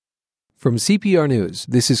From CPR News,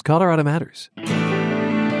 this is Colorado Matters.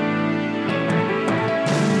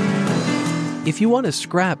 If you want to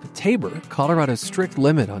scrap Tabor, Colorado's strict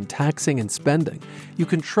limit on taxing and spending, you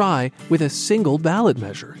can try with a single ballot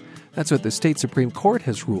measure. That's what the state Supreme Court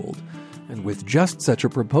has ruled. And with just such a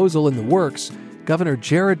proposal in the works, Governor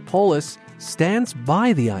Jared Polis stands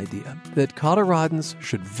by the idea that Coloradans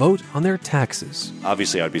should vote on their taxes.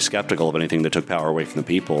 Obviously, I'd be skeptical of anything that took power away from the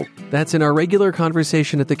people. That's in our regular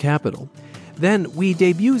conversation at the Capitol. Then we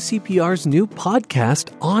debut CPR's new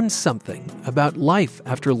podcast, On Something, about life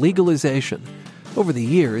after legalization. Over the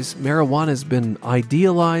years, marijuana's been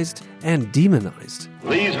idealized and demonized.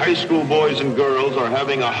 These high school boys and girls are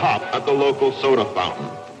having a hop at the local soda fountain,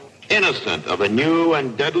 innocent of a new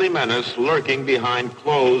and deadly menace lurking behind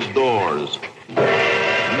closed doors.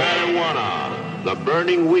 Marijuana, the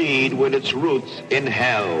burning weed with its roots in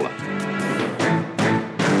hell.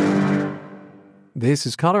 This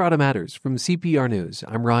is Colorado Matters from CPR News.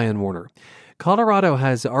 I'm Ryan Warner. Colorado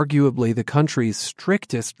has arguably the country's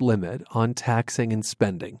strictest limit on taxing and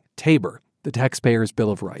spending, Tabor, the Taxpayers'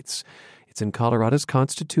 Bill of Rights. It's in Colorado's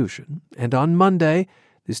Constitution, and on Monday,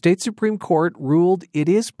 the state Supreme Court ruled it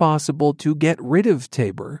is possible to get rid of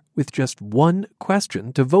Tabor with just one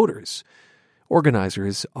question to voters.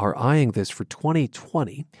 Organizers are eyeing this for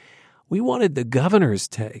 2020. We wanted the governor's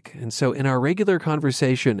take, and so in our regular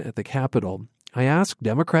conversation at the Capitol, I asked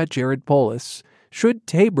Democrat Jared Polis, should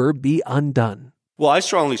Tabor be undone? Well, I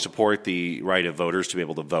strongly support the right of voters to be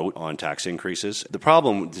able to vote on tax increases. The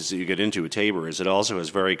problem that you get into with Tabor is it also has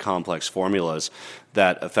very complex formulas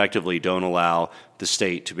that effectively don't allow the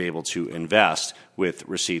state to be able to invest with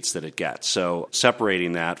receipts that it gets. So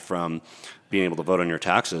separating that from being able to vote on your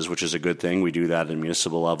taxes, which is a good thing. We do that at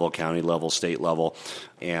municipal level, county level, state level.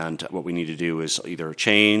 And what we need to do is either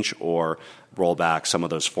change or roll back some of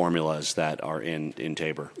those formulas that are in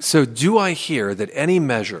Tabor. So do I hear that any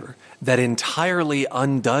measure that entirely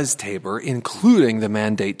undoes Tabor, including the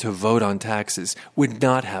mandate to vote on taxes, would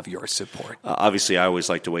not have your support? Obviously, I always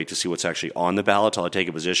like to wait to see what's actually on the ballot till I take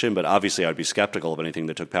a position, but obviously I'd be skeptical of anything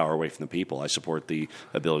that took power away from the people. I support the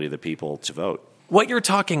ability of the people to vote. What you're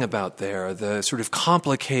talking about there, the sort of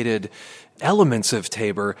complicated elements of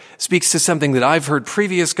Tabor, speaks to something that I've heard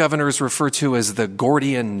previous governors refer to as the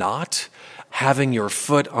Gordian knot, having your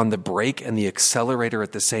foot on the brake and the accelerator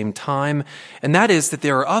at the same time. And that is that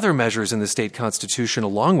there are other measures in the state constitution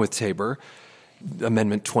along with Tabor,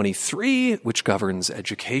 Amendment 23, which governs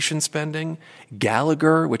education spending,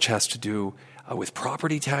 Gallagher, which has to do with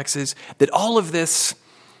property taxes, that all of this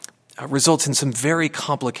results in some very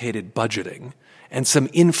complicated budgeting and some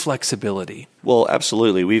inflexibility. Well,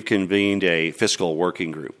 absolutely. We've convened a fiscal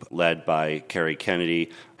working group led by Kerry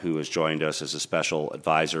Kennedy, who has joined us as a special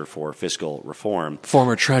advisor for fiscal reform.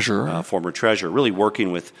 Former treasurer, really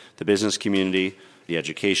working with the business community, the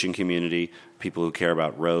education community, people who care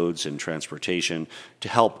about roads and transportation to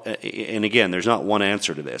help. And again, there's not one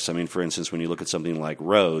answer to this. I mean, for instance, when you look at something like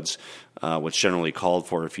roads, what's generally called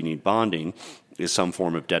for if you need bonding is some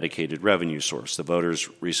form of dedicated revenue source. The voters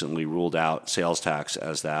recently ruled out sales tax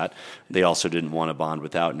as that. They also didn't want to bond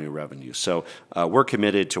without new revenue. So we're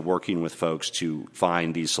committed to working with folks to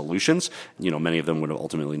find these solutions. Many of them would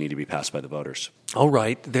ultimately need to be passed by the voters. All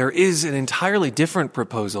right. There is an entirely different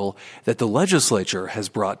proposal that the legislature has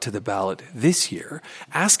brought to the ballot this year,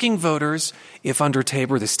 asking voters if under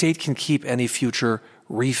Tabor the state can keep any future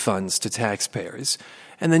refunds to taxpayers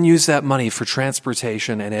and then use that money for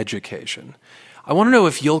transportation and education. I want to know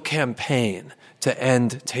if you'll campaign to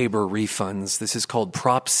end Tabor refunds. This is called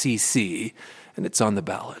Prop CC, and it's on the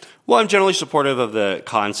ballot. Well, I'm generally supportive of the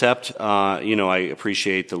concept. I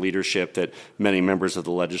appreciate the leadership that many members of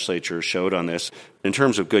the legislature showed on this. In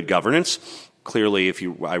terms of good governance, clearly,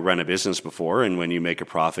 I ran a business before, and when you make a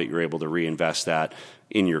profit, you're able to reinvest that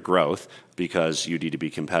in your growth because you need to be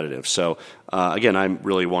competitive. So, again, I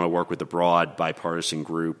really want to work with the broad bipartisan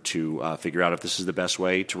group to figure out if this is the best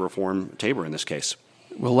way to reform Tabor in this case.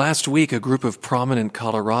 Well, last week, a group of prominent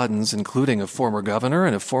Coloradans, including a former governor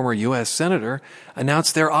and a former U.S. senator,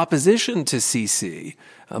 announced their opposition to CC.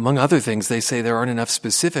 Among other things, they say there aren't enough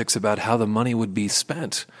specifics about how the money would be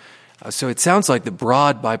spent. So it sounds like the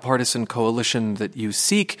broad bipartisan coalition that you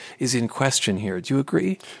seek is in question here. Do you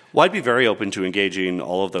agree? Well, I'd be very open to engaging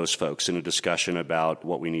all of those folks in a discussion about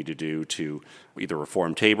what we need to do to either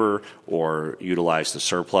reform Tabor or utilize the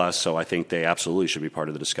surplus. So I think they absolutely should be part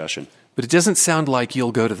of the discussion. But it doesn't sound like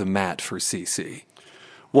you'll go to the mat for CC.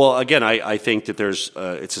 Well, again, I think that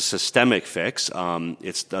it's a systemic fix.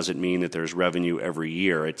 It doesn't mean that there's revenue every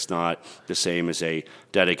year. It's not the same as a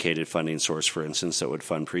dedicated funding source, for instance, that would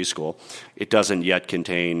fund preschool. It doesn't yet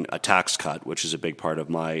contain a tax cut, which is a big part of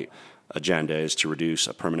my agenda, is to reduce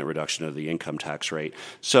a permanent reduction of the income tax rate.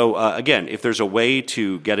 So again, if there's a way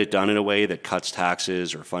to get it done in a way that cuts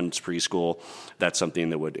taxes or funds preschool, that's something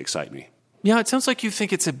that would excite me. Yeah, it sounds like you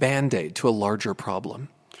think it's a Band-Aid to a larger problem.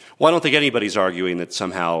 Well, I don't think anybody's arguing that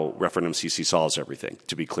somehow referendum CC solves everything,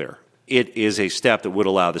 to be clear. It is a step that would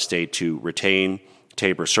allow the state to retain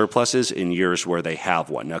Tabor surpluses in years where they have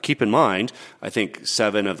one. Now, keep in mind, I think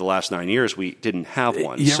 7 of the last 9 years we didn't have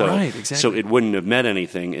one. Yeah, right, exactly. So it wouldn't have meant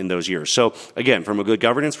anything in those years. So, again, from a good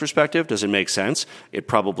governance perspective, does it make sense? It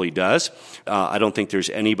probably does. I don't think there's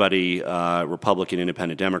anybody, Republican,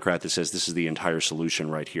 Independent, Democrat, that says this is the entire solution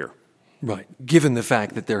right here. Right. Given the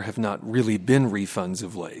fact that there have not really been refunds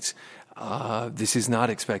of late, this is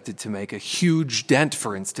not expected to make a huge dent,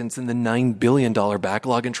 for instance, in the $9 billion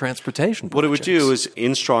backlog in transportation projects. What it would do is,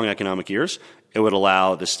 in strong economic years, it would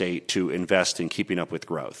allow the state to invest in keeping up with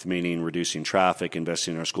growth, meaning reducing traffic,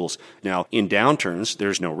 investing in our schools. Now, in downturns,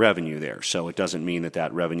 there's no revenue there, so it doesn't mean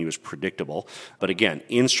that revenue is predictable. But again,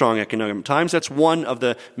 in strong economic times, that's one of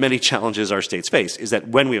the many challenges our states face, is that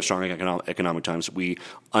when we have strong economic times, we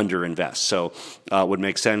underinvest. So what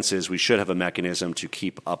makes sense is we should have a mechanism to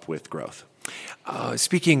keep up with growth.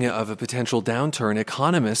 Speaking of a potential downturn,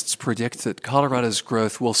 economists predict that Colorado's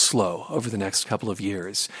growth will slow over the next couple of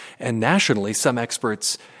years. And nationally, some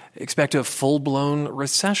experts expect a full-blown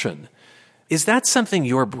recession. Is that something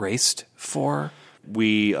you're braced for?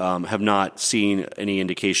 We have not seen any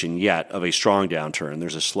indication yet of a strong downturn.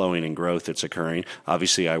 There's a slowing in growth that's occurring.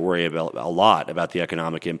 Obviously, I worry a lot about the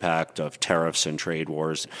economic impact of tariffs and trade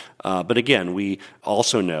wars. But again, we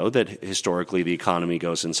also know that historically the economy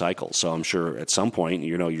goes in cycles. So I'm sure at some point,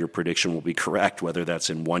 your prediction will be correct, whether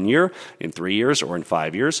that's in 1 year, in 3 years, or in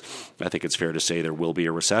 5 years. I think it's fair to say there will be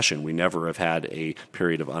a recession. We never have had a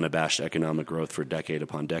period of unabashed economic growth for decade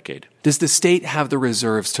upon decade. Does the state have the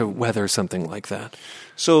reserves to weather something like that?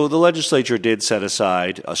 So the legislature did set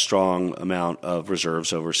aside a strong amount of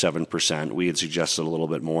reserves, over 7%. We had suggested a little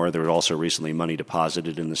bit more. There was also recently money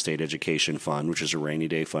deposited in the state education fund, which is a rainy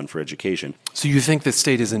day fund for education. So you think the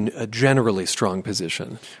state is in a generally strong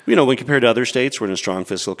position? When compared to other states, we're in a strong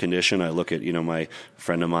fiscal condition. I look at, my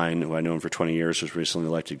friend of mine, who I know him for 20 years, was recently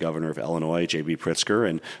elected governor of Illinois, J.B. Pritzker,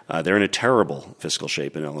 and they're in a terrible fiscal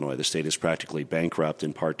shape in Illinois. The state is practically bankrupt,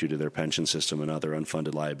 in part due to their pension system and other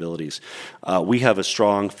unfunded liabilities. We have a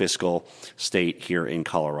strong fiscal state here in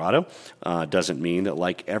Colorado. Doesn't mean that,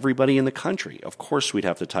 like everybody in the country, of course we'd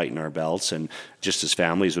have to tighten our belts, and just as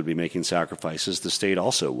families would be making sacrifices, the state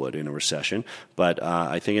also would in a recession. But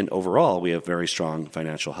I think overall we have very strong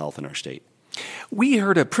financial health in our state. We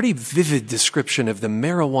heard a pretty vivid description of the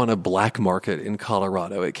marijuana black market in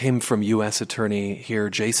Colorado. It came from U.S. Attorney here,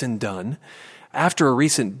 Jason Dunn. After a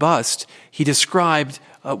recent bust, he described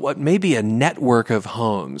what may be a network of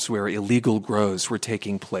homes where illegal grows were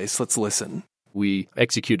taking place. Let's listen. We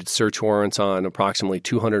executed search warrants on approximately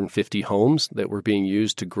 250 homes that were being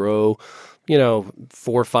used to grow, 400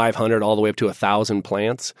 or 500 all the way up to 1,000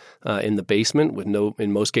 plants in the basement with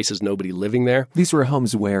in most cases, nobody living there. These were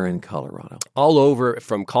homes where in Colorado? All over,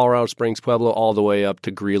 from Colorado Springs, Pueblo, all the way up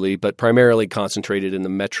to Greeley, but primarily concentrated in the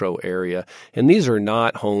metro area. And these are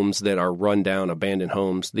not homes that are run down, abandoned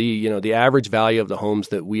homes. The average value of the homes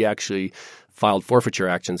that we actually filed forfeiture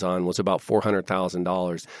actions on was about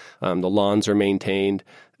 $400,000. The lawns are maintained.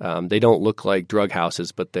 They don't look like drug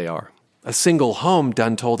houses, but they are. A single home,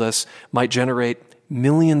 Dunn told us, might generate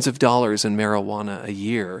millions of dollars in marijuana a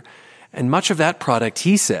year. And much of that product,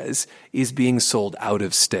 he says, is being sold out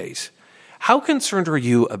of state. How concerned are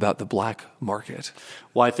you about the black market?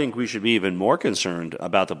 Well, I think we should be even more concerned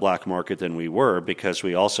about the black market than we were, because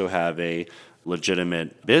we also have a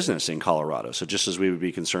legitimate business in Colorado. So just as we would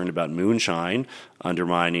be concerned about moonshine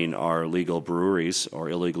undermining our legal breweries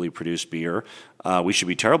or illegally produced beer, we should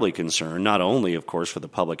be terribly concerned, not only, of course, for the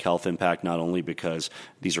public health impact, not only because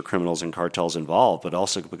these are criminals and cartels involved, but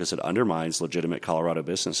also because it undermines legitimate Colorado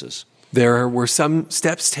businesses. There were some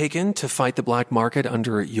steps taken to fight the black market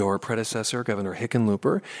under your predecessor, Governor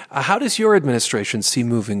Hickenlooper. How does your administration see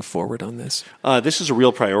moving forward on this? This is a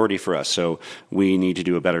real priority for us. So we need to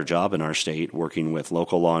do a better job in our state, working with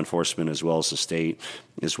local law enforcement as well as the state,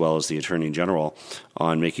 as well as the Attorney General,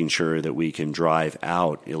 on making sure that we can drive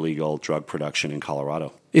out illegal drug production in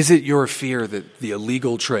Colorado. Is it your fear that the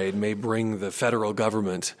illegal trade may bring the federal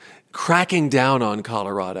government cracking down on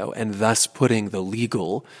Colorado and thus putting the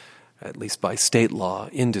legal at least by state law,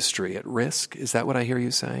 industry at risk. Is that what I hear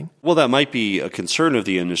you saying? Well, that might be a concern of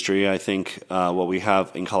the industry. I think what we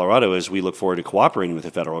have in Colorado is we look forward to cooperating with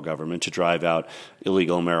the federal government to drive out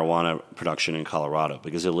illegal marijuana production in Colorado,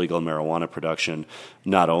 because illegal marijuana production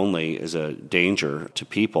not only is a danger to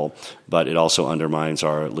people, but it also undermines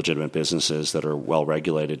our legitimate businesses that are well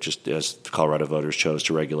regulated, just as the Colorado voters chose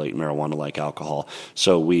to regulate marijuana like alcohol.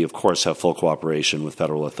 So we, of course, have full cooperation with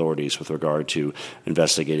federal authorities with regard to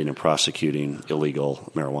investigating and prosecuting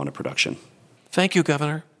illegal marijuana production. Thank you,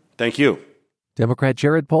 Governor. Thank you. Democrat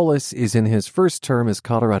Jared Polis is in his first term as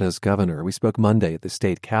Colorado's governor. We spoke Monday at the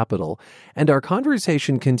state capitol, and our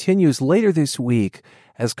conversation continues later this week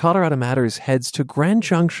as Colorado Matters heads to Grand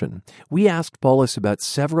Junction. We asked Polis about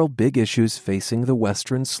several big issues facing the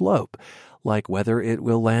Western Slope, like whether it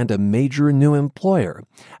will land a major new employer,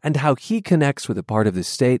 and how he connects with a part of the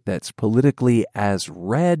state that's politically as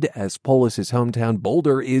red as Polis's hometown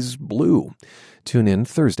Boulder is blue. Tune in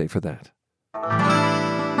Thursday for that.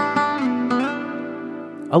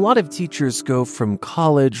 A lot of teachers go from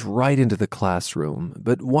college right into the classroom,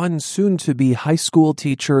 but one soon-to-be high school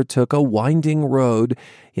teacher took a winding road,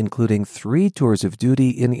 including 3 tours of duty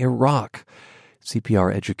in Iraq.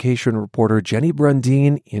 CPR education reporter Jenny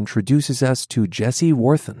Brundin introduces us to Jessie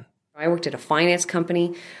Worthen. I worked at a finance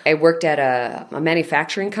company. I worked at a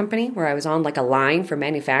manufacturing company where I was on like a line for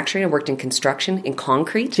manufacturing. I worked in construction, in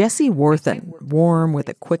concrete. Jessie Worthen, warm with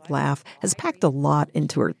a quick laugh, has packed a lot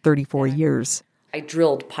into her 34 years. I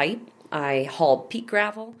drilled pipe. I hauled peat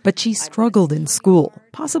gravel. But she struggled in school,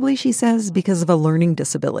 possibly, she says, because of a learning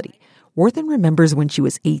disability. Worthen remembers when she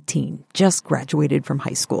was 18, just graduated from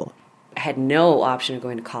high school. I had no option of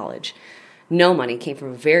going to college. No money, came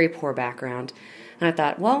from a very poor background. And I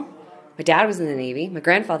thought, well, my dad was in the Navy, my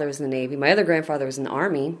grandfather was in the Navy, my other grandfather was in the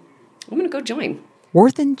Army. I'm going to go join.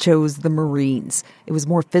 Worthen chose the Marines. It was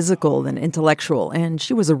more physical than intellectual, and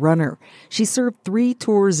she was a runner. She served 3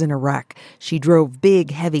 tours in Iraq. She drove big,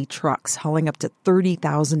 heavy trucks, hauling up to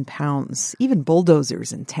 30,000 pounds, even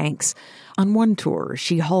bulldozers and tanks. On one tour,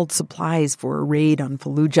 she hauled supplies for a raid on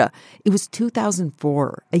Fallujah. It was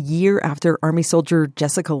 2004, a year after Army soldier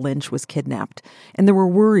Jessica Lynch was kidnapped, and there were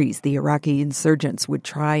worries the Iraqi insurgents would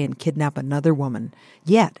try and kidnap another woman.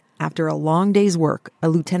 Yet, after a long day's work, a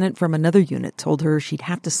lieutenant from another unit told her she'd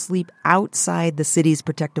have to sleep outside the city's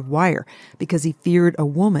protective wire because he feared a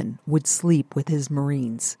woman would sleep with his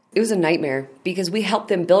Marines. It was a nightmare because we helped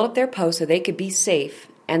them build up their post so they could be safe,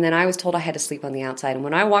 and then I was told I had to sleep on the outside. And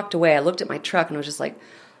when I walked away, I looked at my truck and I was just like,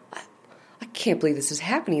 I can't believe this is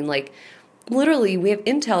happening. Like, literally, we have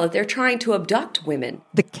intel that they're trying to abduct women.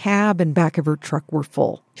 The cab and back of her truck were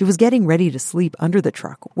full. She was getting ready to sleep under the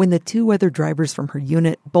truck when the 2 other drivers from her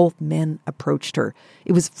unit, both men, approached her.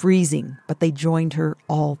 It was freezing, but they joined her,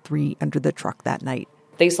 all 3, under the truck that night.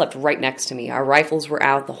 They slept right next to me. Our rifles were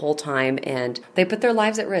out the whole time, and they put their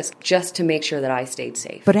lives at risk just to make sure that I stayed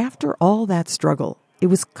safe. But after all that struggle, it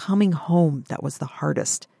was coming home that was the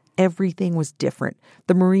hardest. Everything was different.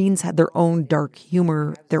 The Marines had their own dark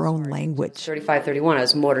humor, their own language. 3531, I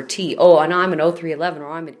was mortar T. Oh, and I'm an 0311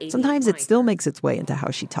 or I'm an 80. Sometimes it still makes its way into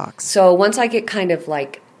how she talks. So once I get kind of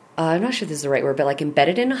like, I'm not sure if this is the right word, but like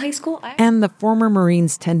embedded in high school. And the former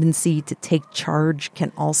Marine's tendency to take charge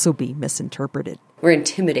can also be misinterpreted. We're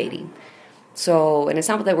intimidating. So, and it's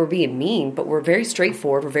not that we're being mean, but we're very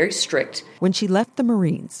straightforward, we're very strict. When she left the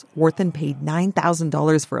Marines, Worthen paid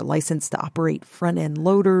 $9,000 for a license to operate front-end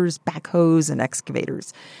loaders, backhoes, and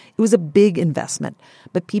excavators. It was a big investment,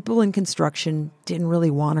 but people in construction didn't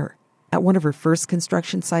really want her. At one of her first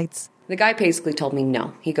construction sites, the guy basically told me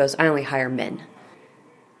no. He goes, I only hire men.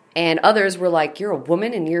 And others were like, you're a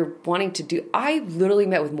woman and you're wanting to do... I literally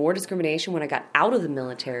met with more discrimination when I got out of the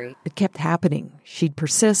military. It kept happening. She'd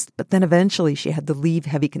persist, but then eventually she had to leave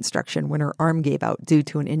heavy construction when her arm gave out due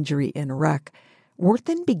to an injury in Iraq.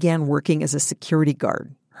 Worthen began working as a security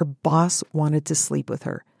guard. Her boss wanted to sleep with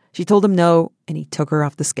her. She told him no, and he took her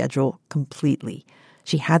off the schedule completely.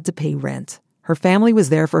 She had to pay rent. Her family was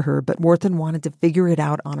there for her, but Worthen wanted to figure it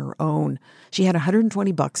out on her own. She had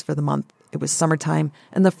 $120 for the month. It was summertime,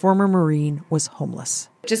 and the former Marine was homeless.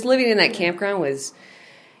 Just living in that campground was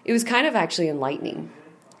kind of actually enlightening.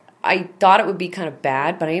 I thought it would be kind of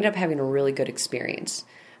bad, but I ended up having a really good experience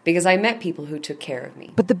because I met people who took care of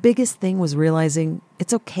me. But the biggest thing was realizing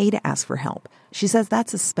it's okay to ask for help. She says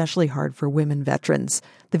that's especially hard for women veterans.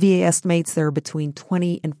 The VA estimates there are between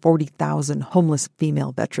 20 and 40,000 homeless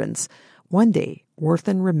female veterans. One day,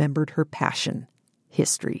 Worthen remembered her passion,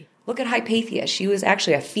 history. Look at Hypatia. She was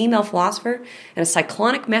actually a female philosopher and a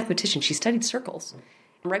cyclonic mathematician. She studied circles.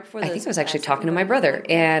 Right before I think I was actually talking to my brother,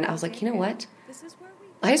 and I was like, you know what?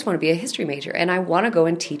 I just want to be a history major, and I want to go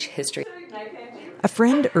and teach history. A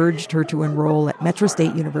friend urged her to enroll at Metro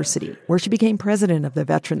State University, where she became president of the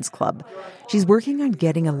Veterans Club. She's working on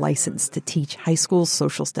getting a license to teach high school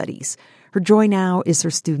social studies. Her joy now is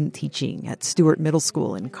her student teaching at Stewart Middle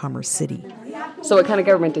School in Commerce City. So what kind of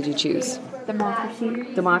government did you choose?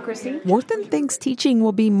 Democracy. Democracy? Worthen thinks teaching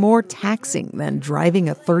will be more taxing than driving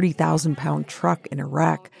a 30,000-pound truck in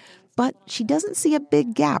Iraq. But she doesn't see a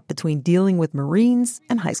big gap between dealing with Marines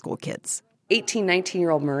and high school kids. 18,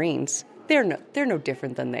 19-year-old Marines, they're no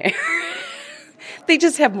different than they are. They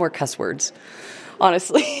just have more cuss words,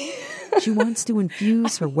 honestly. She wants to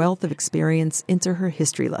infuse her wealth of experience into her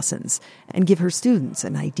history lessons and give her students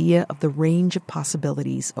an idea of the range of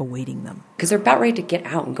possibilities awaiting them. Because they're about ready to get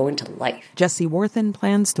out and go into life. Jessie Worthen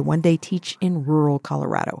plans to one day teach in rural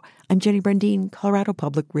Colorado. I'm Jenny Brandine, Colorado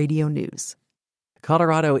Public Radio News.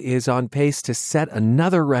 Colorado is on pace to set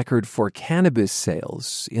another record for cannabis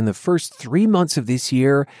sales. In the first 3 months of this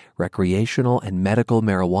year, recreational and medical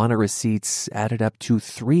marijuana receipts added up to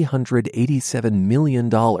 $387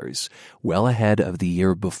 million, well ahead of the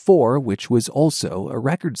year before, which was also a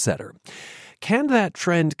record setter. Can that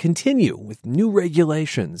trend continue with new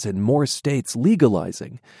regulations and more states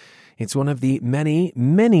legalizing? It's one of the many,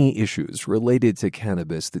 many issues related to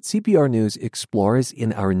cannabis that CPR News explores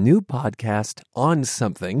in our new podcast, On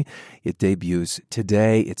Something. It debuts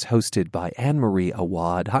today. It's hosted by Anne-Marie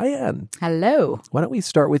Awad. Hi, Anne. Hello. Why don't we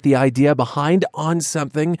start with the idea behind On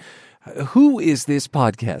Something? Who is this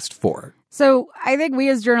podcast for? So I think we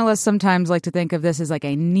as journalists sometimes like to think of this as like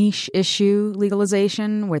a niche issue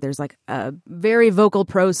legalization where there's like a very vocal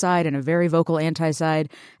pro side and a very vocal anti side,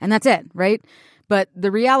 and that's it, right? But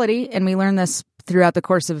the reality, and we learned this throughout the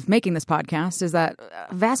course of making this podcast, is that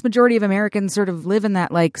a vast majority of Americans sort of live in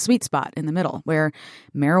that like sweet spot in the middle where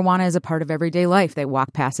marijuana is a part of everyday life. They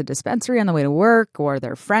walk past a dispensary on the way to work, or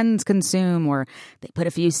their friends consume, or they put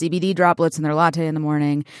a few CBD droplets in their latte in the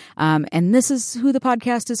morning. And this is who the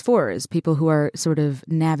podcast is for, is people who are sort of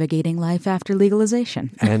navigating life after legalization.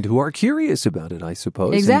 And who are curious about it, I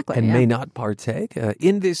suppose. Exactly. And may not partake.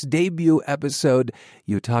 In this debut episode,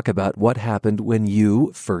 you talk about what happened when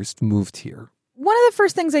you first moved here. One of the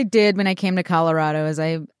first things I did when I came to Colorado is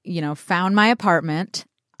I, found my apartment.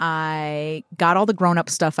 I got all the grown-up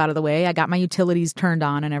stuff out of the way. I got my utilities turned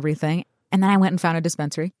on and everything. And then I went and found a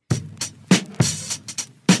dispensary.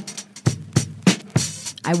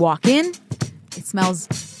 I walk in. It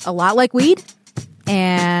smells a lot like weed.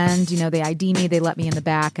 And, they ID me. They let me in the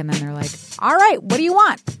back. And then they're like, all right, what do you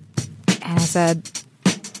want? And I said,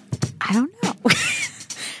 I don't know.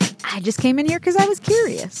 I just came in here because I was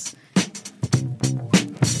curious.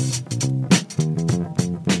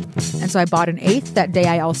 And so I bought an eighth. That day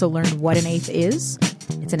I also learned what an eighth is.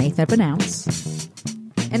 It's an eighth of an ounce.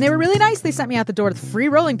 And they were really nice. They sent me out the door with free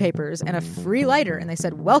rolling papers and a free lighter. And they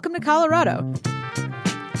said, welcome to Colorado.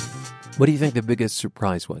 What do you think the biggest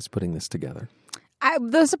surprise was putting this together?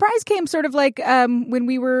 The surprise came sort of like when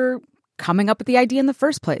we were coming up with the idea in the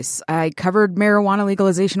first place. I covered marijuana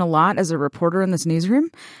legalization a lot as a reporter in this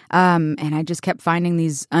newsroom, and I just kept finding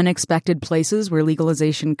these unexpected places where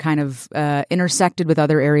legalization kind of intersected with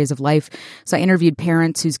other areas of life. So I interviewed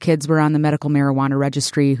parents whose kids were on the medical marijuana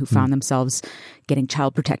registry who found themselves getting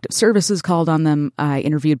child protective services called on them. I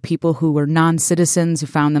interviewed people who were non-citizens who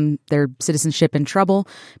found their citizenship in trouble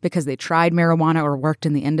because they tried marijuana or worked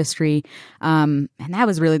in the industry. And that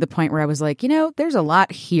was really the point where I was like, there's a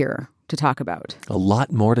lot here to talk about. A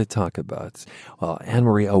lot more to talk about. Well,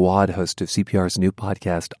 Anne-Marie Awad, host of CPR's new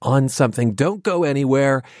podcast, On Something. Don't go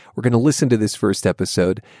anywhere. We're going to listen to this first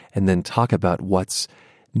episode and then talk about what's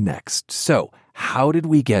next. So, how did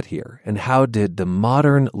we get here? And how did the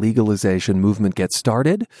modern legalization movement get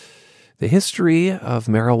started? The history of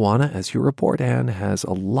marijuana, as you report, Anne, has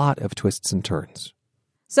a lot of twists and turns.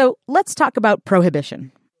 So, let's talk about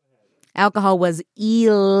prohibition. Alcohol was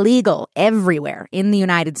illegal everywhere in the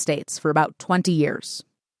United States for about 20 years.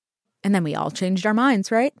 And then we all changed our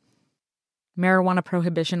minds, right? Marijuana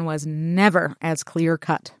prohibition was never as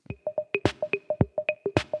clear-cut.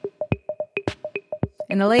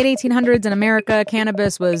 In the late 1800s in America,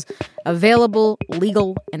 cannabis was available,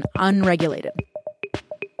 legal, and unregulated.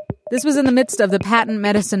 This was in the midst of the patent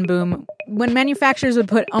medicine boom, when manufacturers would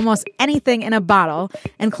put almost anything in a bottle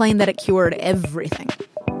and claim that it cured everything.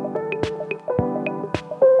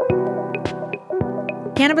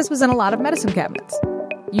 Cannabis was in a lot of medicine cabinets,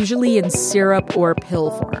 usually in syrup or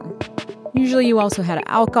pill form. Usually you also had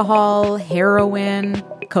alcohol, heroin,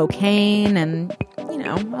 cocaine, and,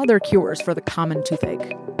 other cures for the common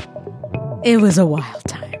toothache. It was a wild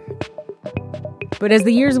time. But as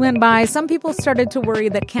the years went by, some people started to worry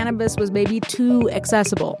that cannabis was maybe too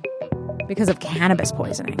accessible because of cannabis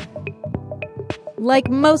poisoning. Like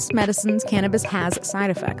most medicines, cannabis has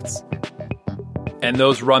side effects. And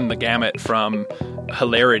those run the gamut from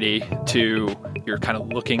hilarity to you're kind of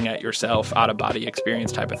looking at yourself, out-of-body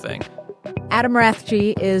experience type of thing. Adam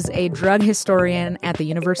Rathje is a drug historian at the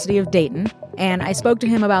University of Dayton, and I spoke to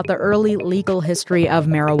him about the early legal history of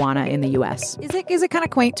marijuana in the U.S. Is it kind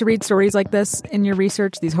of quaint to read stories like this in your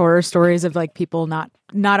research, these horror stories of like people not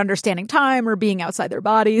understanding time or being outside their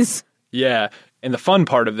bodies? Yeah. And the fun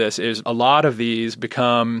part of this is a lot of these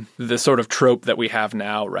become the sort of trope that we have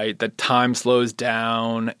now, right? That time slows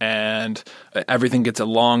down and everything gets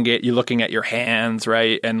elongated. You're looking at your hands,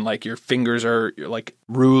 right? And like your fingers are like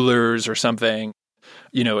rulers or something.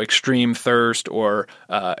 You know, extreme thirst or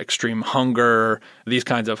extreme hunger, these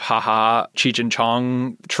kinds of Cheech and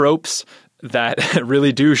Chong tropes that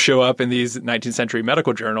really do show up in these 19th century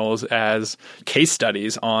medical journals as case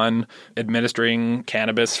studies on administering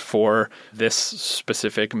cannabis for this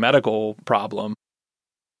specific medical problem.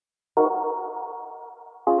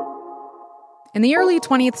 In the early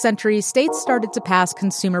 20th century, states started to pass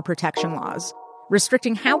consumer protection laws,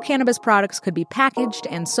 restricting how cannabis products could be packaged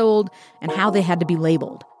and sold and how they had to be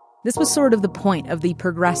labeled. This was sort of the point of the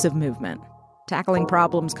progressive movement, tackling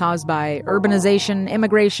problems caused by urbanization,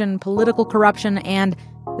 immigration, political corruption, and,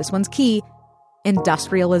 this one's key,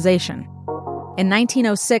 industrialization. In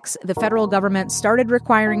 1906, the federal government started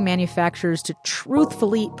requiring manufacturers to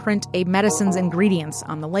truthfully print a medicine's ingredients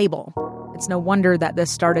on the label. It's no wonder that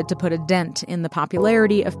this started to put a dent in the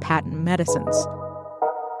popularity of patent medicines.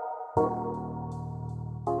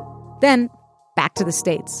 Then, back to the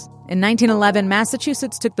states. In 1911,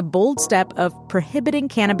 Massachusetts took the bold step of prohibiting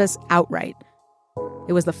cannabis outright.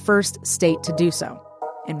 It was the first state to do so,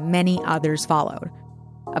 and many others followed.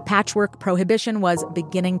 A patchwork prohibition was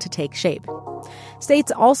beginning to take shape.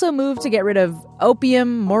 States also moved to get rid of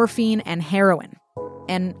opium, morphine, and heroin,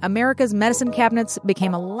 and America's medicine cabinets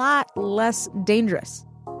became a lot less dangerous.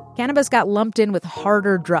 Cannabis got lumped in with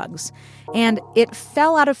harder drugs, and it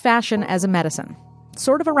fell out of fashion as a medicine,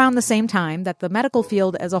 sort of around the same time that the medical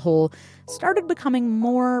field as a whole started becoming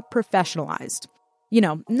more professionalized. You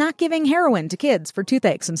know, not giving heroin to kids for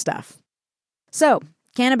toothaches and stuff. So,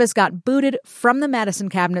 cannabis got booted from the medicine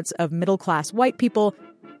cabinets of middle-class white people,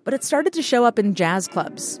 but it started to show up in jazz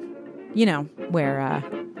clubs. You know, where,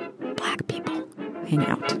 black people hang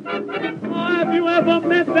out. Oh, have you ever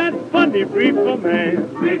met that funny reefer man?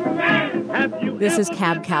 This is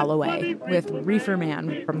Cab Calloway with Reefer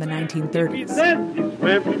Man from the 1930s. He says he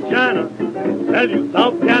swam from China, tell you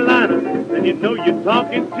South Carolina, and you know you're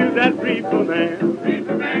talking to that reefer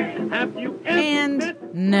man. Have you ever And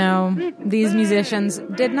no, these musicians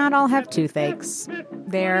did not all have toothaches.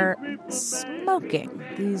 They're smoking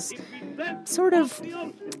these sort of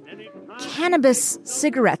cannabis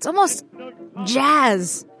cigarettes, almost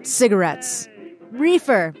jazz cigarettes.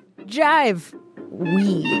 Reefer, jive,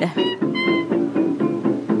 weed.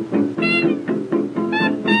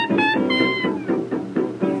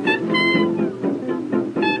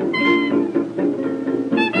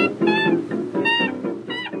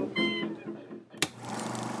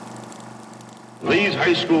 These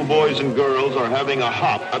high school boys and girls are having a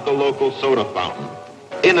hop at the local soda fountain.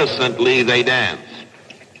 Innocently they dance.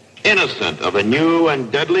 Innocent of a new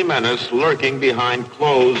and deadly menace lurking behind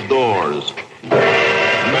closed doors.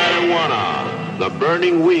 Marijuana, the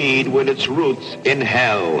burning weed with its roots in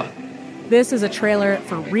hell. This is a trailer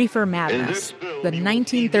for Reefer Madness, the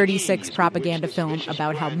 1936 propaganda film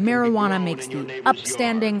about how marijuana makes the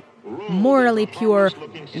upstanding, morally pure,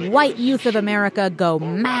 white youth of America go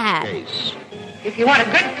mad. If you want a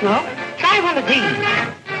good smoke, try one of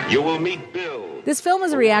these. You will meet Bill. This film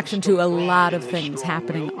is a reaction to a lot of things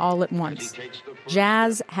happening all at once.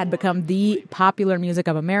 Jazz had become the popular music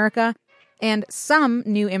of America, and some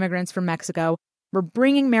new immigrants from Mexico were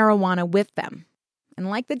bringing marijuana with them. And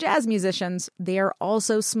like the jazz musicians, they are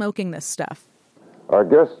also smoking this stuff. Our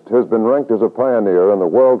guest has been ranked as a pioneer in the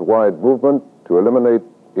worldwide movement to eliminate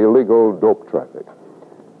illegal dope traffic.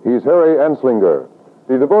 He's Harry Anslinger.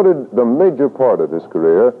 He devoted the major part of his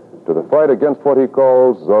career to the fight against what he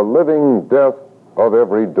calls the living death of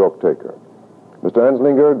every dope taker. Mr.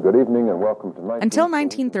 Anslinger, good evening and welcome to Until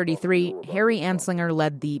 1933, Harry Anslinger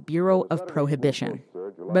led the Bureau of Prohibition.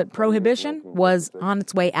 But prohibition was on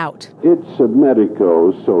its way out. It's a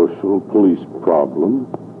medico-social police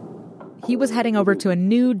problem. He was heading over to a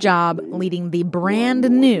new job leading the brand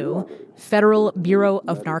new Federal Bureau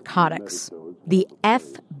of Narcotics, the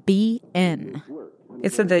FBN.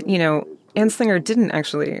 It said that, Anslinger didn't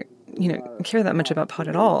actually, care that much about pot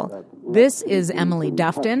at all. This is Emily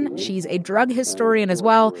Dufton. She's a drug historian as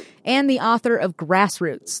well, and the author of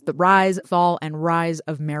Grassroots, The Rise, Fall, and Rise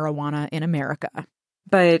of Marijuana in America.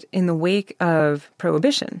 But in the wake of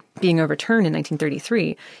Prohibition being overturned in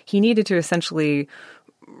 1933, he needed to essentially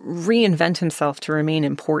reinvent himself to remain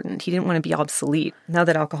important. He didn't want to be obsolete now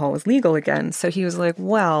that alcohol was legal again. So he was like,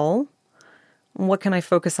 well, what can I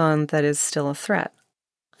focus on that is still a threat?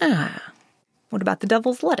 What about the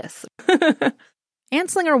devil's lettuce?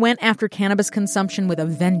 Anslinger went after cannabis consumption with a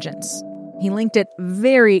vengeance. He linked it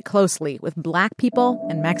very closely with black people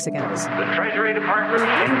and Mexicans. The Treasury Department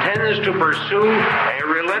intends to pursue a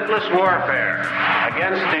relentless warfare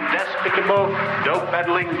against the despicable,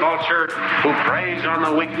 dope-peddling culture who preys on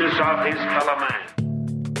the weakness of his fellow man.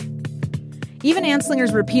 Even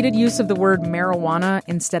Anslinger's repeated use of the word marijuana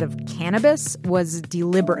instead of cannabis was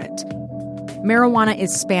deliberate. Marijuana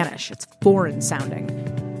is Spanish. It's foreign sounding.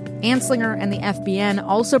 Anslinger and the FBN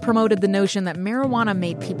also promoted the notion that marijuana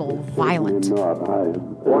made people violent.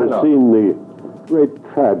 I've seen the great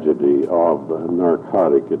tragedy of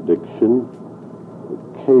narcotic addiction,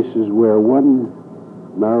 cases where one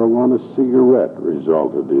marijuana cigarette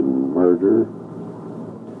resulted in murder.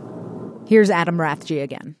 Here's Adam Rathje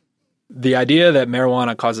again. The idea that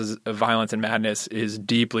marijuana causes violence and madness is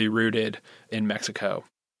deeply rooted in Mexico.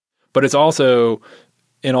 But it's also,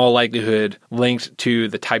 in all likelihood, linked to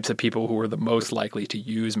the types of people who were the most likely to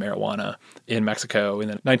use marijuana in Mexico in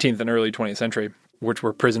the 19th and early 20th century, which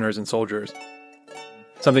were prisoners and soldiers.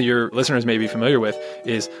 Something your listeners may be familiar with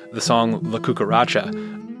is the song La Cucaracha.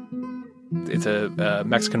 It's a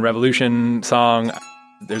Mexican Revolution song.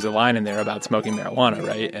 There's a line in there about smoking marijuana,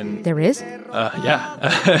 right? And there is? Yeah.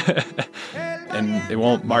 And they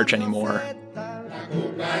won't march anymore.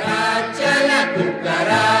 La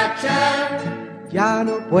cucaracha ya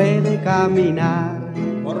no puede caminar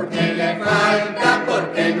porque le falta,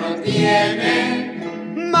 porque no tiene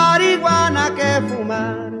marihuana que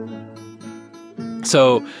fumar.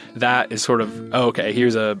 So that is sort of, okay,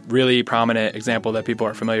 here's a really prominent example that people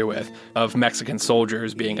are familiar with of Mexican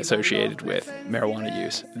soldiers being associated with marijuana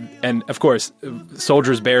use. And of course,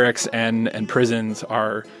 soldiers' barracks and prisons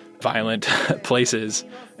are violent places.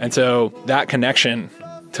 And so that connection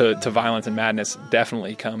to violence and madness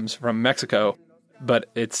definitely comes from Mexico.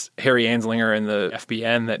 But it's Harry Anslinger and the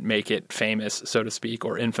FBN that make it famous, so to speak,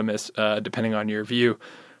 or infamous, depending on your view,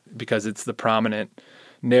 because it's the prominent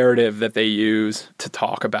narrative that they use to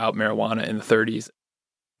talk about marijuana in the 30s.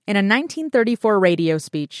 In a 1934 radio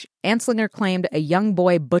speech, Anslinger claimed a young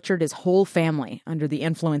boy butchered his whole family under the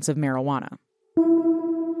influence of marijuana.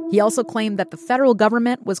 He also claimed that the federal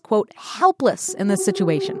government was, quote, helpless in this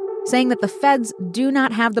situation, saying that the feds do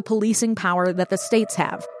not have the policing power that the states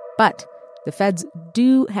have, but the feds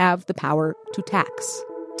do have the power to tax.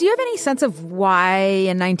 Do you have any sense of why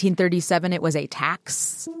in 1937 it was a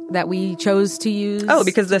tax that we chose to use? Oh,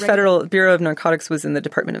 because the Federal Bureau of Narcotics was in the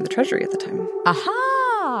Department of the Treasury at the time.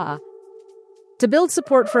 Aha! To build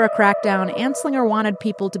support for a crackdown, Anslinger wanted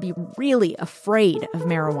people to be really afraid of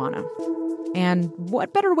marijuana. And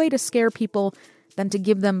what better way to scare people than to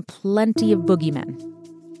give them plenty of boogeymen?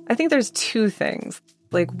 I think there's two things.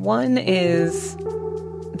 Like, one is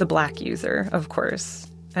the black user, of course,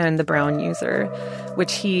 and the brown user,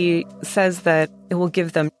 which he says that it will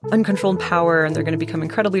give them uncontrolled power and they're going to become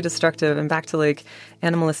incredibly destructive and back to like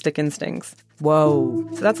animalistic instincts. Whoa.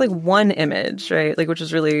 So that's like one image, right? Like, which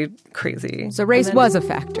is really crazy. So race was a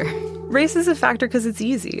factor. Race is a factor because it's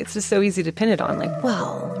easy. It's just so easy to pin it on, like,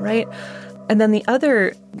 well, right? And then the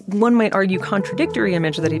other, one might argue, contradictory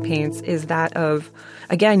image that he paints is that of,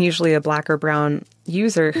 again, usually a black or brown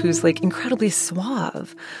user who's like incredibly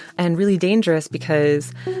suave and really dangerous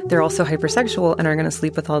because they're also hypersexual and are going to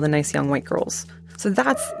sleep with all the nice young white girls. So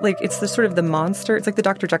that's like, it's the sort of the monster. It's like the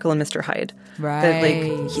Dr. Jekyll and Mr. Hyde.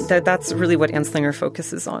 Right. That's really what Anslinger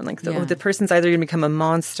focuses on. Like the person's either going to become a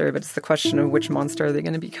monster, but it's the question of which monster are they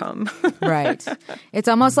going to become. Right. It's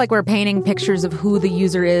almost like we're painting pictures of who the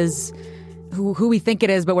user is, who we think it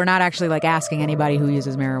is, but we're not actually like asking anybody who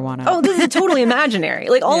uses marijuana. Oh, this is totally imaginary.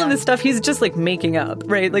 Like all of this stuff he's just like making up,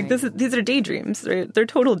 right? Like these are daydreams, right? They're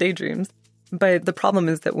total daydreams. But the problem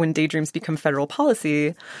is that when daydreams become federal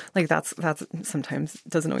policy, like that's sometimes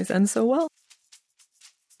doesn't always end so well.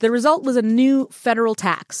 The result was a new federal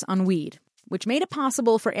tax on weed, which made it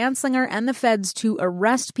possible for Anslinger and the feds to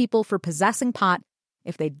arrest people for possessing pot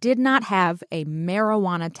if they did not have a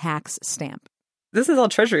marijuana tax stamp. This is all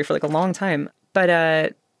Treasury for like a long time,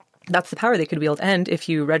 but that's the power they could wield. And if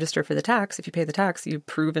you register for the tax, if you pay the tax, you've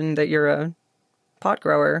proven that you're a pot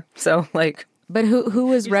grower. So like, but who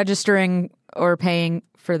was registering or paying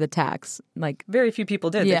for the tax? Like, very few people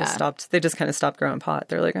did. Yeah. They just kind of stopped growing pot.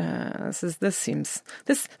 They're like, this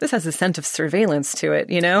has a scent of surveillance to it,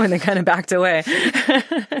 and they kind of backed away.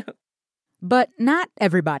 But not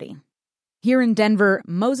everybody. Here in Denver,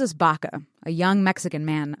 Moses Baca, a young Mexican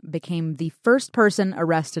man, became the first person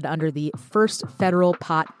arrested under the first federal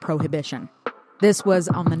pot prohibition. This was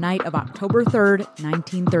on the night of October 3rd,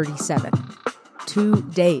 1937, 2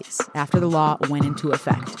 days after the law went into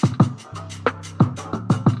effect.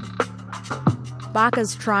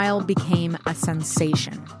 Baca's trial became a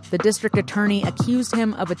sensation. The district attorney accused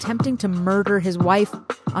him of attempting to murder his wife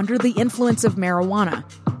under the influence of marijuana.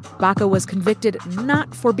 Baca was convicted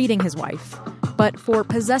not for beating his wife, but for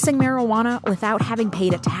possessing marijuana without having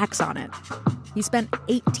paid a tax on it. He spent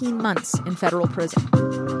 18 months in federal prison.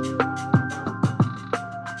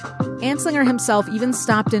 Anslinger himself even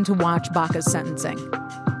stopped in to watch Baca's sentencing.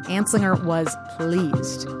 Anslinger was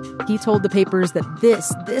pleased. He told the papers that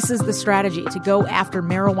this is the strategy to go after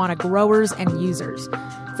marijuana growers and users.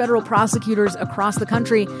 Federal prosecutors across the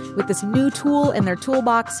country, with this new tool in their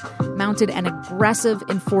toolbox, mounted an aggressive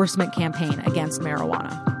enforcement campaign against marijuana.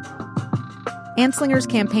 Anslinger's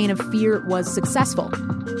campaign of fear was successful.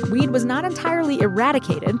 Weed was not entirely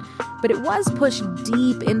eradicated, but it was pushed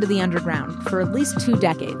deep into the underground for at least 2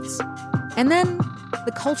 decades. And then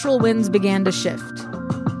the cultural winds began to shift.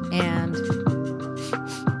 And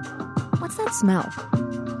what's that smell?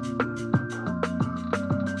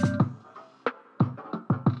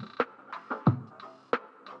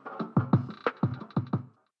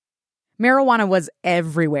 Marijuana was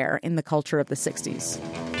everywhere in the culture of the 60s.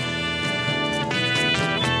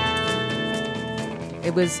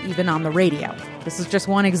 It was even on the radio. This is just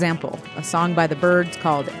one example, a song by the Byrds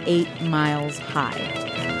called 8 Miles High.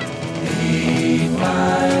 8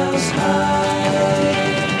 miles high,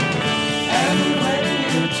 and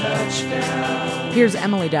when you touch down. Here's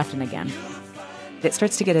Emily Dufton again. It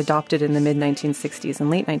starts to get adopted in the mid-1960s and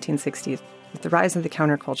late 1960s. The rise of the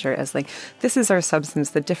counterculture as this is our substance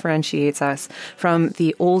that differentiates us from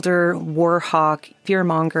the older war hawk,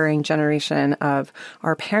 fear-mongering generation of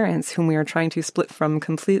our parents whom we are trying to split from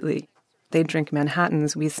completely. They drink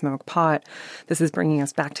Manhattans, we smoke pot. This is bringing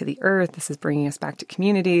us back to the earth. This is bringing us back to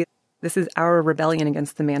community. This is our rebellion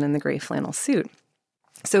against the man in the gray flannel suit.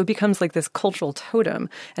 So it becomes this cultural totem,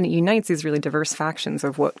 and it unites these really diverse factions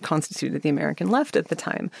of what constituted the American left at the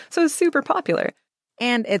time. So it's super popular.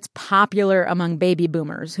 And it's popular among baby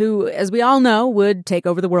boomers, who, as we all know, would take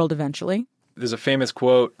over the world eventually. There's a famous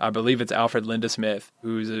quote, I believe it's Alfred Lindesmith,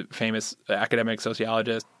 who's a famous academic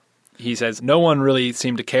sociologist. He says, no one really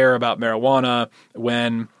seemed to care about marijuana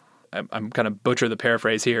when, I'm going to butcher the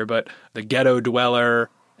paraphrase here, but the ghetto dweller,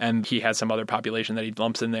 and he has some other population that he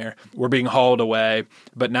lumps in there, were being hauled away.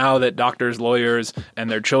 But now that doctors, lawyers, and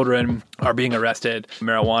their children are being arrested,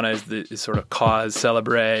 marijuana is the sort of cause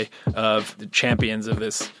célèbre of the champions of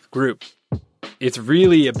this group. It's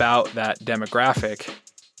really about that demographic.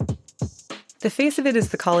 The face of it is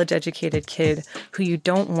the college-educated kid who you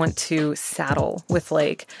don't want to saddle with,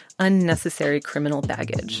 unnecessary criminal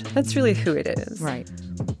baggage. That's really who it is. Right.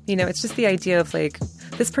 It's just the idea of,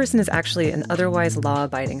 this person is actually an otherwise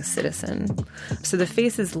law-abiding citizen. So the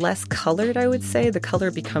face is less colored, I would say. The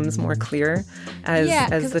color becomes more clear as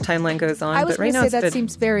the timeline goes on. I was going to say that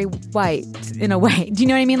seems very white in a way. Do you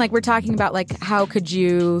know what I mean? We're talking about, how could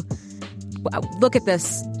you look at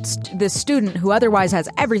this student who otherwise has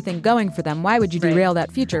everything going for them? Why would you derail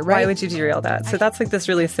that future, right? Why would you derail that? So that's this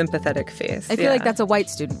really sympathetic face. I feel like that's a white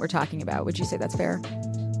student we're talking about. Would you say that's fair?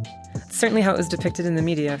 It's certainly how it was depicted in the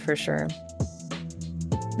media, for sure.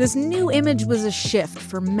 This new image was a shift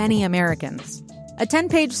for many Americans. A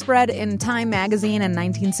 10-page spread in Time magazine in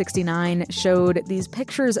 1969 showed these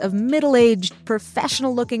pictures of middle-aged,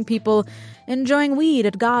 professional-looking people enjoying weed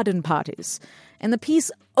at garden parties. And the piece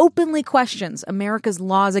openly questions America's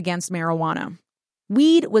laws against marijuana.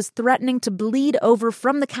 Weed was threatening to bleed over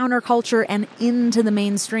from the counterculture and into the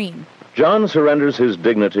mainstream. John surrenders his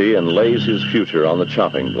dignity and lays his future on the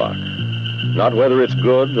chopping block. Not whether it's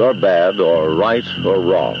good or bad or right or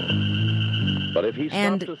wrong. But if he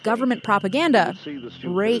and government propaganda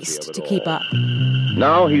raced to keep up.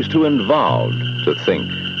 Now he's too involved to think.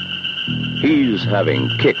 He's having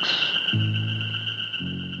kicks.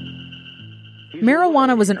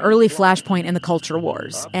 Marijuana was an early flashpoint in the culture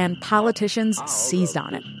wars, and politicians seized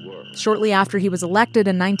on it. Shortly after he was elected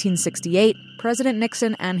in 1968, President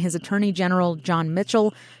Nixon and his Attorney General John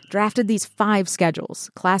Mitchell drafted these 5 schedules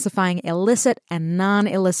classifying illicit and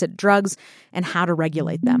non-illicit drugs and how to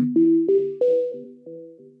regulate them.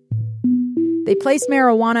 They placed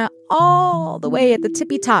marijuana all the way at the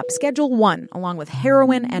tippy top, Schedule 1, along with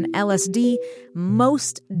heroin and LSD,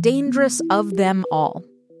 most dangerous of them all.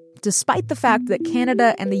 Despite the fact that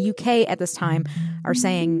Canada and the UK at this time are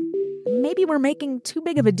saying, maybe we're making too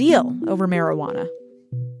big of a deal over marijuana.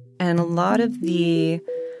 And a lot of the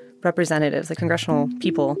representatives, the congressional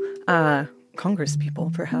people, Congress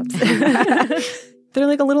people perhaps, they're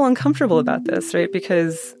like a little uncomfortable about this, right?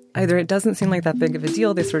 Because either it doesn't seem like that big of a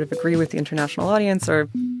deal, they sort of agree with the international audience, or,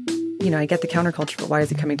 I get the counterculture, but why is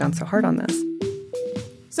he coming down so hard on this?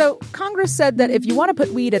 So Congress said that if you want to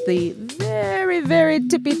put weed at the very, very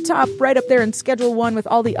tippy top, right up there in Schedule 1 with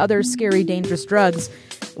all the other scary, dangerous drugs,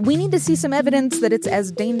 we need to see some evidence that it's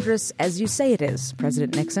as dangerous as you say it is,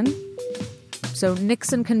 President Nixon. So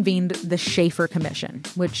Nixon convened the Schaefer Commission,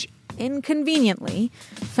 which inconveniently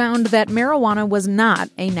found that marijuana was not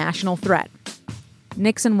a national threat.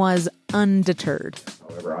 Nixon was undeterred.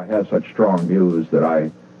 However, I have such strong views that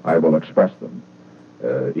I will express them.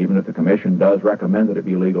 Even if the commission does recommend that it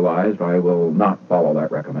be legalized, I will not follow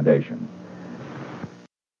that recommendation.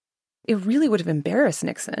 It really would have embarrassed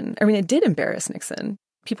Nixon. I mean, it did embarrass Nixon.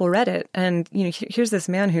 People read it. And, here's this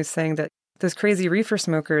man who's saying that those crazy reefer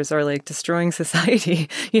smokers are like destroying society,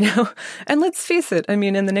 And let's face it, I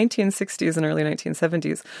mean, in the 1960s and early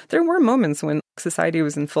 1970s, there were moments when society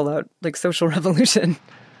was in full out social revolution.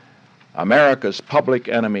 America's public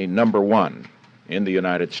enemy number one in the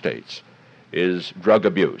United States is drug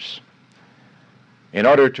abuse. In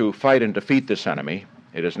order to fight and defeat this enemy,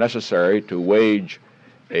 it is necessary to wage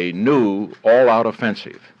a new all-out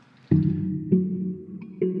offensive.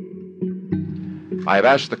 I have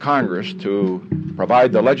asked the Congress to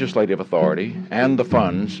provide the legislative authority and the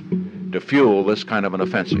funds to fuel this kind of an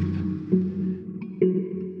offensive.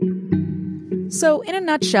 So, in a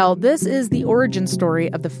nutshell, this is the origin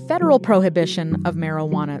story of the federal prohibition of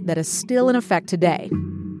marijuana that is still in effect today.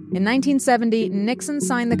 In 1970, Nixon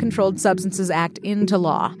signed the Controlled Substances Act into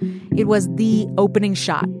law. It was the opening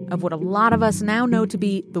shot of what a lot of us now know to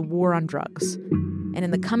be the war on drugs. And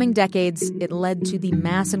in the coming decades, it led to the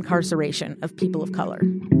mass incarceration of people of color.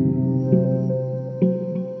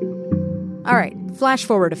 All right, flash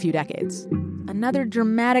forward a few decades. Another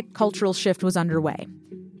dramatic cultural shift was underway.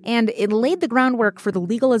 And it laid the groundwork for the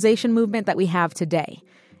legalization movement that we have today.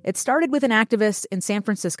 It started with an activist in San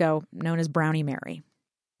Francisco known as Brownie Mary.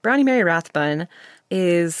 Brownie Mary Rathbun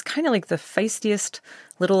is kind of like the feistiest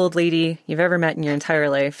little old lady you've ever met in your entire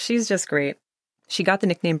life. She's just great. She got the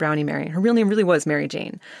nickname Brownie Mary. Her real name really was Mary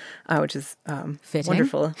Jane, which is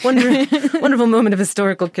wonderful. Wonderful moment of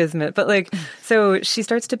historical kismet. But so she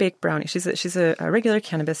starts to bake brownies. She's a regular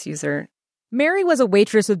cannabis user. Mary was a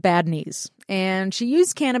waitress with bad knees, and she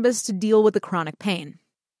used cannabis to deal with the chronic pain.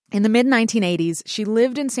 In the mid-1980s, she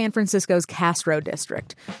lived in San Francisco's Castro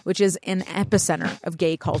district, which is an epicenter of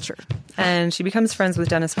gay culture. And she becomes friends with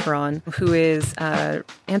Dennis Peron, who is an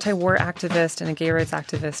anti-war activist and a gay rights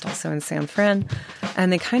activist also in San Fran.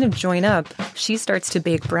 And they kind of join up. She starts to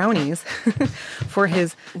bake brownies for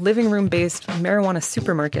his living room-based marijuana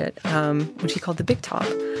supermarket, which he called the Big Top.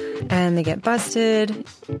 And they get busted.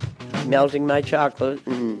 Melting my chocolate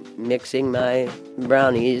and mixing my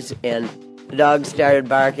brownies, and the dog started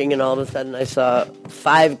barking, and all of a sudden I saw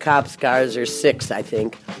 5 cops' cars, or 6, I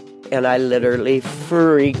think, and I literally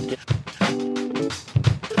freaked.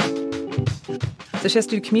 So she has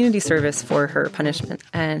to do community service for her punishment,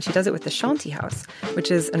 and she does it with the Shanti House,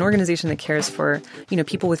 which is an organization that cares for,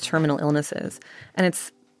 people with terminal illnesses. And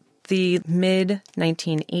it's the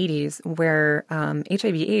mid-1980s where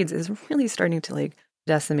HIV/AIDS is really starting to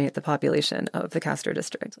decimate the population of the Castro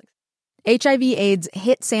district. HIV/AIDS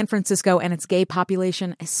hit San Francisco and its gay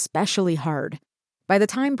population especially hard. By the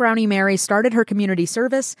time Brownie Mary started her community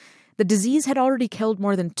service, the disease had already killed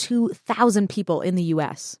more than 2,000 people in the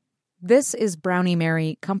U.S. This is Brownie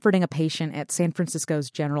Mary comforting a patient at San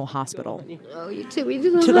Francisco's General Hospital. Oh, you took me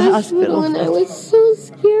to the hospital, and I was so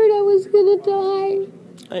scared I was going to die.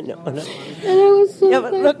 I know. And I was so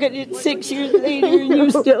but look at it 6 years later, and you're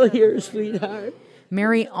still here, sweetheart.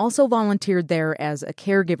 Mary also volunteered there as a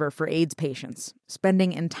caregiver for AIDS patients,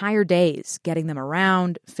 spending entire days getting them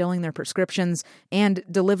around, filling their prescriptions, and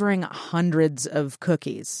delivering hundreds of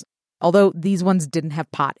cookies, although these ones didn't have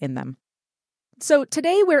pot in them. So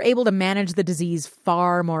today we're able to manage the disease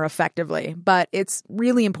far more effectively, but it's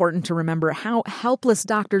really important to remember how helpless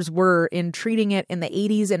doctors were in treating it in the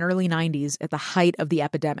 80s and early 90s at the height of the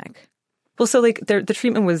epidemic. Well, so the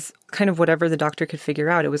treatment was kind of whatever the doctor could figure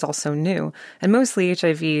out. It was all so new. And mostly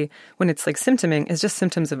HIV, when it's symptoming, is just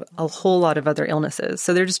symptoms of a whole lot of other illnesses.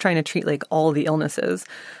 So they're just trying to treat all the illnesses,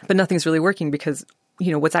 but nothing's really working because,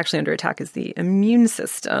 what's actually under attack is the immune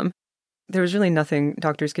system. there was really nothing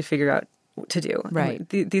doctors could figure out to do. Right.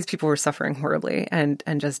 These people were suffering horribly and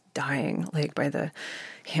just dying like by the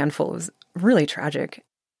handful. It was really tragic.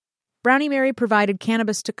 Brownie Mary provided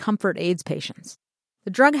cannabis to comfort AIDS patients.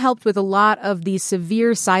 The drug helped with a lot of the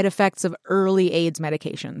severe side effects of early AIDS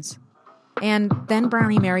medications. And then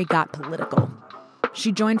Brownie Mary got political.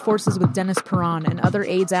 She joined forces with Dennis Peron and other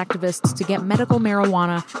AIDS activists to get medical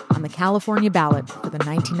marijuana on the California ballot for the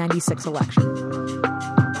 1996 election.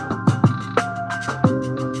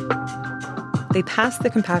 They passed the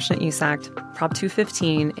Compassionate Use Act, Prop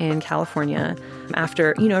 215, in California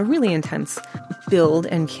after, a really intense build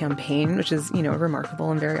and campaign, which is,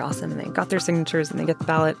 remarkable and very awesome. And they got their signatures and they get the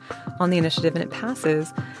ballot on the initiative and it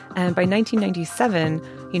passes. And by 1997,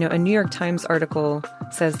 a New York Times article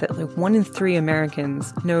says that 1 in 3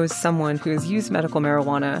 Americans knows someone who has used medical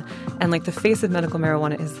marijuana. And the face of medical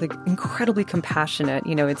marijuana is incredibly compassionate.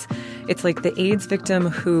 It's like the AIDS victim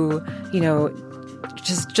who,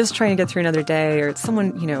 just trying to get through another day, or it's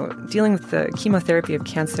someone, dealing with the chemotherapy of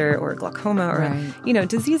cancer or glaucoma or, right.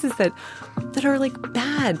 Diseases that are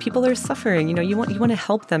bad. People are suffering. You want to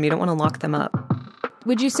help them. You don't want to lock them up.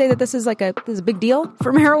 Would you say that this is a big deal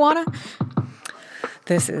for marijuana?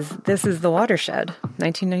 This is the watershed,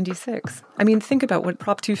 1996. I mean, think about what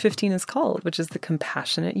Prop 215 is called, which is the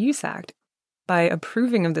Compassionate Use Act. By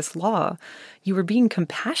approving of this law, you were being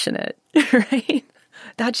compassionate, right?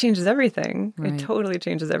 That changes everything. Right. It totally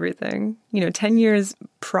changes everything. 10 years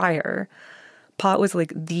prior, pot was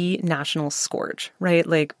the national scourge, right?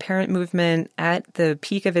 Parent movement at the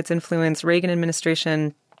peak of its influence, Reagan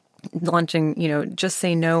administration launching, Just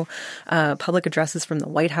Say No, public addresses from the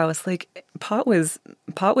White House. Pot was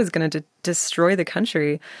going to destroy the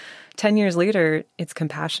country. 10 years later, it's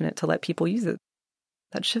compassionate to let people use it.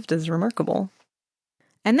 That shift is remarkable.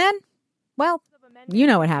 And then, well, you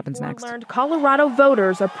know what happens next. Learned Colorado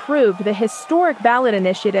voters approved the historic ballot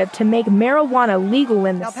initiative to make marijuana legal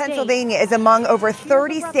in the state. Pennsylvania is among over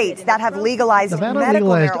 30 states that have legalized medical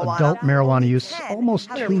marijuana. Adult marijuana use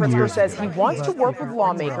almost 2 years says he wants to work with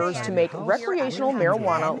lawmakers to make recreational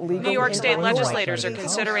marijuana legal. New York State legislators are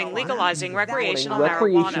considering legalizing recreational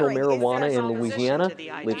marijuana in Louisiana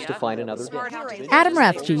lives to find another day. Adam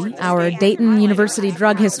Rathje, our Dayton University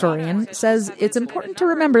drug historian, says it's important to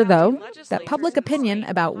remember, though, that public opinion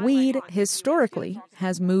about weed historically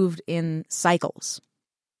has moved in cycles.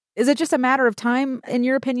 Is it just a matter of time, in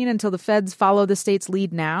your opinion, until the feds follow the state's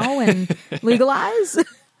lead now and legalize?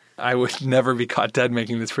 I would never be caught dead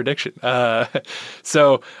making this prediction.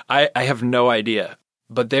 So I have no idea.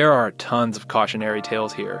 But there are tons of cautionary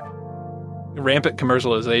tales here. Rampant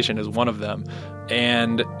commercialization is one of them.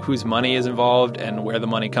 And whose money is involved and where the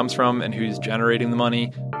money comes from and who's generating the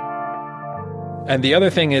money. And the other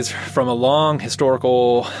thing is, from a long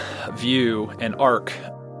historical view and arc,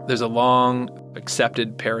 there's a long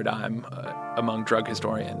accepted paradigm among drug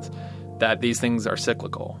historians that these things are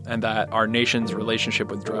cyclical and that our nation's relationship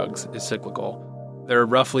with drugs is cyclical. They're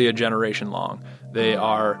roughly a generation long. They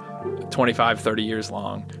are 25, 30 years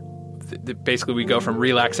long. Basically, we go from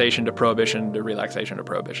relaxation to prohibition to relaxation to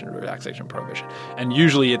prohibition to relaxation to prohibition. And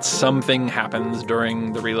usually it's something happens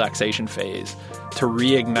during the relaxation phase to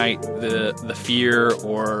reignite the fear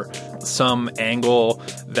or some angle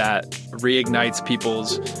that reignites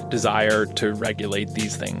people's desire to regulate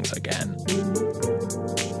these things again.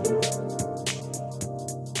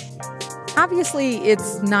 Obviously,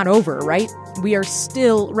 it's not over, right? We are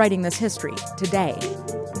still writing this history today.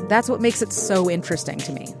 That's what makes it so interesting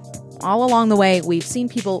to me. All along the way, we've seen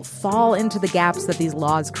people fall into the gaps that these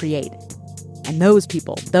laws create. And those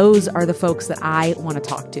people, those are the folks that I want to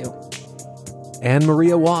talk to. Anne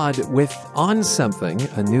Maria Wad with On Something,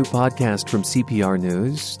 a new podcast from CPR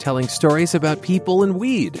News, telling stories about people and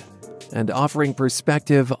weed and offering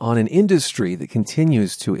perspective on an industry that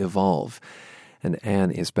continues to evolve. And Anne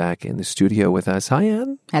is back in the studio with us. Hi,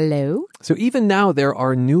 Anne. Hello. So even now, there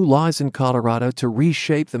are new laws in Colorado to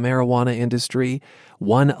reshape the marijuana industry.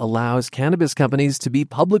 One allows cannabis companies to be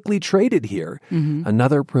publicly traded here. Mm-hmm.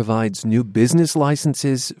 Another provides new business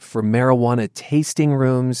licenses for marijuana tasting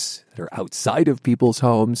rooms that are outside of people's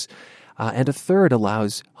homes. And a third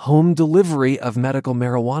allows home delivery of medical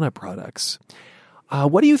marijuana products.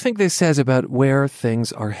 What do you think this says about where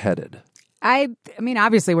things are headed? I mean,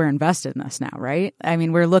 obviously we're invested in this now, right? I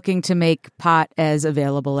mean, we're looking to make pot as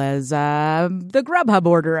available as the Grubhub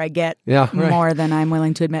order I get more than I'm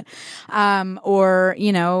willing to admit. Or,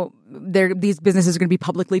 you know, these businesses are going to be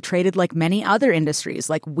publicly traded like many other industries.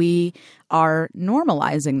 Like, we are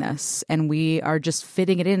normalizing this and we are just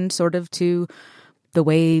fitting it in sort of to the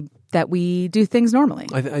way that we do things normally.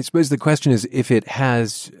 I suppose the question is if it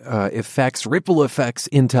has ripple effects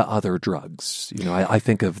into other drugs. I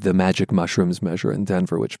think of the magic mushrooms measure in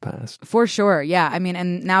Denver, which passed. For sure, yeah. I mean,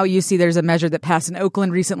 and now you see there's a measure that passed in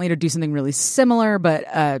Oakland recently to do something really similar, but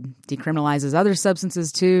decriminalizes other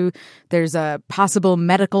substances too. There's a possible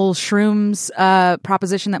medical shrooms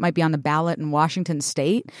proposition that might be on the ballot in Washington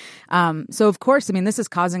state. So, of course, I mean, this is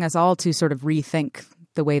causing us all to sort of rethink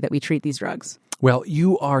the way that we treat these drugs. Well,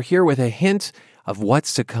 you are here with a hint of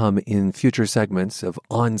what's to come in future segments of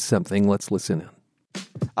On Something. Let's listen in.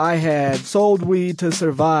 I had sold weed to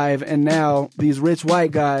survive, and now these rich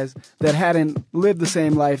white guys that hadn't lived the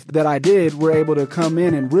same life that I did were able to come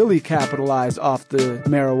in and really capitalize off the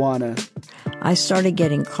marijuana. I started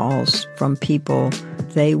getting calls from people.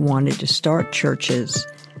 They wanted to start churches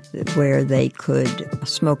where they could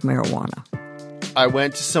smoke marijuana. I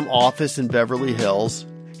went to some office in Beverly Hills.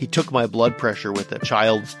 He took my blood pressure with a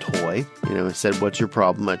child's toy, and said, "What's your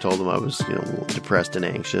problem?" I told him I was, depressed and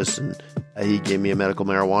anxious, and he gave me a medical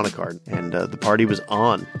marijuana card, and the party was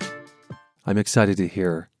on. I'm excited to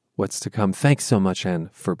hear what's to come. Thanks so much, Anne,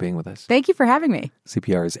 for being with us. Thank you for having me.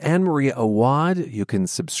 CPR's Anne-Marie Awad. You can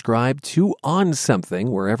subscribe to On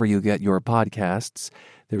Something wherever you get your podcasts.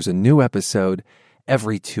 There's a new episode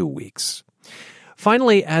every 2 weeks.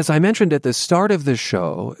 Finally, as I mentioned at the start of the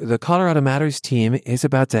show, the Colorado Matters team is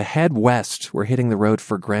about to head west. We're hitting the road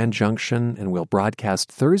for Grand Junction, and we'll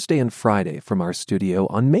broadcast Thursday and Friday from our studio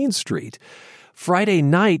on Main Street. Friday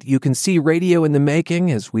night, you can see Radio in the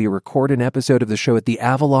Making as we record an episode of the show at the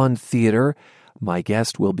Avalon Theater. My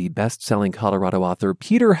guest will be best-selling Colorado author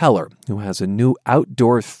Peter Heller, who has a new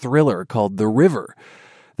outdoor thriller called The River.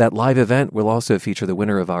 That live event will also feature the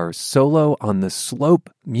winner of our Solo on the Slope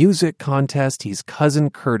music contest. He's Cousin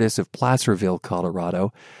Curtis of Placerville,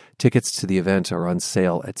 Colorado. Tickets to the event are on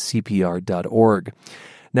sale at CPR.org.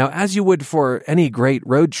 Now, as you would for any great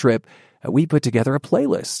road trip, we put together a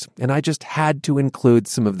playlist, and I just had to include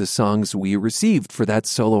some of the songs we received for that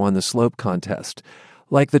Solo on the Slope contest.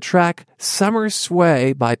 Like the track Summer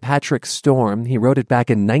Sway by Patrick Storm. He wrote it back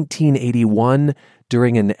in 1981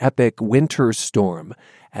 during an epic winter storm,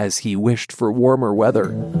 as he wished for warmer weather.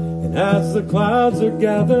 And as the clouds are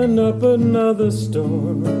gathering up another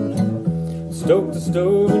storm, stoke the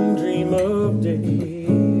stove and dream of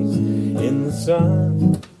days in the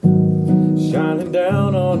sun, shining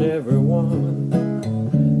down on everyone,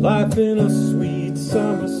 life in a sweet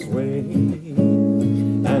summer sway.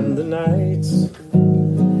 And the nights,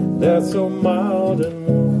 they're so mild and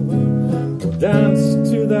warm, we'll dance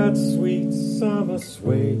to that sweet summer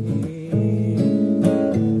sway.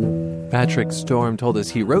 Patrick Storm told us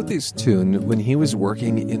he wrote this tune when he was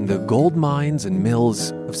working in the gold mines and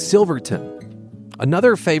mills of Silverton.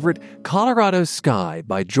 Another favorite, Colorado Sky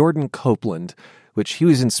by Jordan Copeland, which he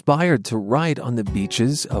was inspired to write on the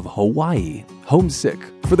beaches of Hawaii, homesick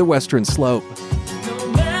for the Western Slope.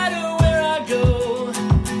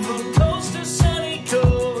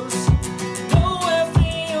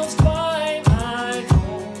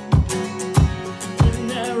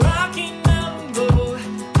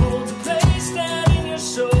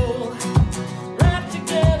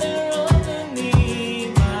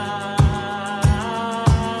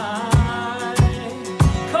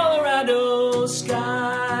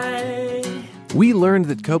 We learned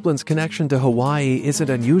that Copeland's connection to Hawaii isn't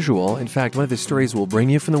unusual. In fact, one of the stories we'll bring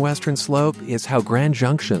you from the Western Slope is how Grand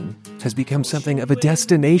Junction has become something of a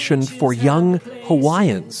destination for young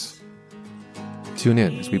Hawaiians. Tune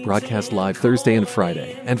in as we broadcast live Thursday and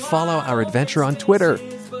Friday, and follow our adventure on Twitter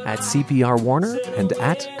at CPR Warner and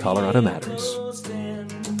at Colorado Matters.